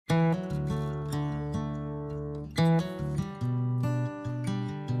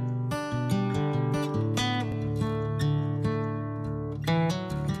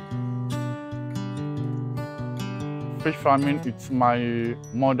Fish farming, it's my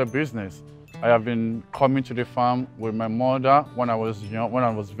mother business. I have been coming to the farm with my mother when I was young, when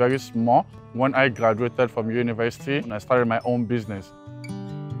I was very small. When I graduated from university, I started my own business.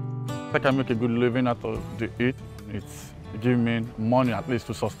 I can make a good living out of it. It's giving me money at least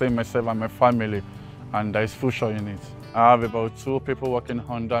to sustain myself and my family, and there is future in it. I have about 2 people working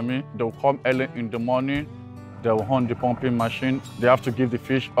under me. They'll come early in the morning. They'll on the pumping machine. They have to give the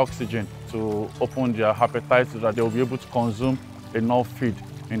fish oxygen to open their appetite so that they'll be able to consume enough feed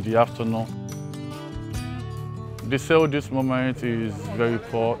in the afternoon. The sale this moment is very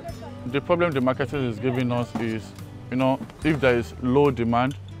poor. The problem the market is giving us is, if there is low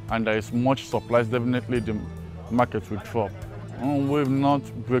demand and there is much supply, definitely the market will drop. We're not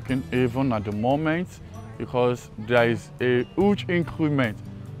breaking even at the moment because there is a huge increment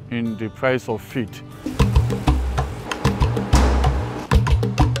in the price of feed.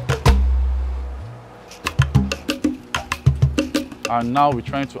 And now we're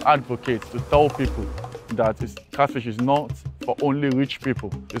trying to advocate, to tell people that catfish is not for only rich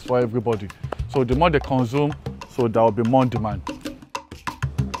people, it's for everybody. So the more they consume, so there will be more demand.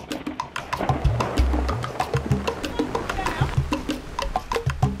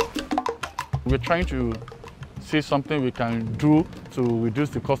 We're trying to see something we can do to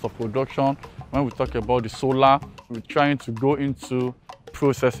reduce the cost of production. When we talk about the solar, we're trying to go into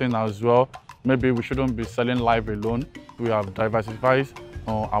processing as well. Maybe we shouldn't be selling live alone. We have diversified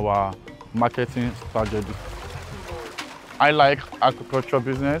our marketing strategy. I like agriculture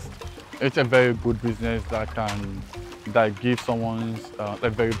business. It's a very good business that gives someone a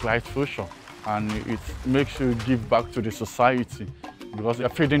very bright future, and it makes you give back to the society because you're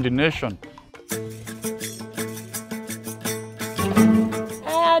feeding the nation.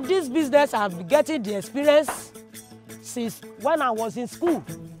 This business, I've been getting the experience since when I was in school,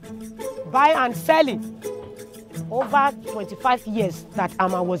 buying and selling. Over 25 years that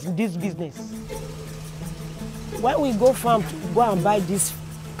I was in this business. When we go farm to go and buy this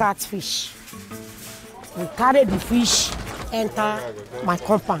catfish, we carry the fish, enter my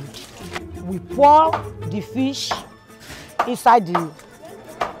compound. We pour the fish inside the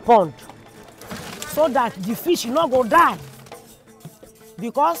pond so that the fish will not go die.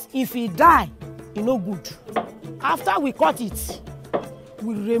 Because if he die, it's no good. After we cut it,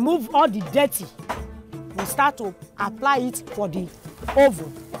 we remove all the dirty. We start to apply it for the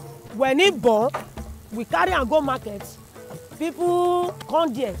oven. When it burn, we carry and go market. People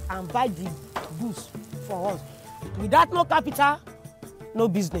come there and buy the goods for us. Without no capital, no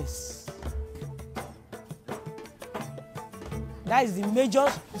business. That is the major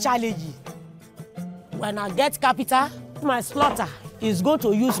challenge. When I get capital, my slaughter is going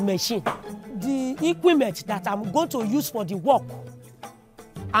to use machine. The equipment that I'm going to use for the work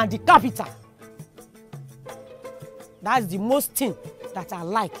and the capital. That's the most thing that I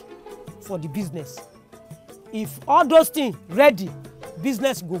like for the business. If all those things ready,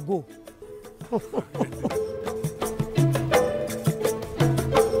 business go.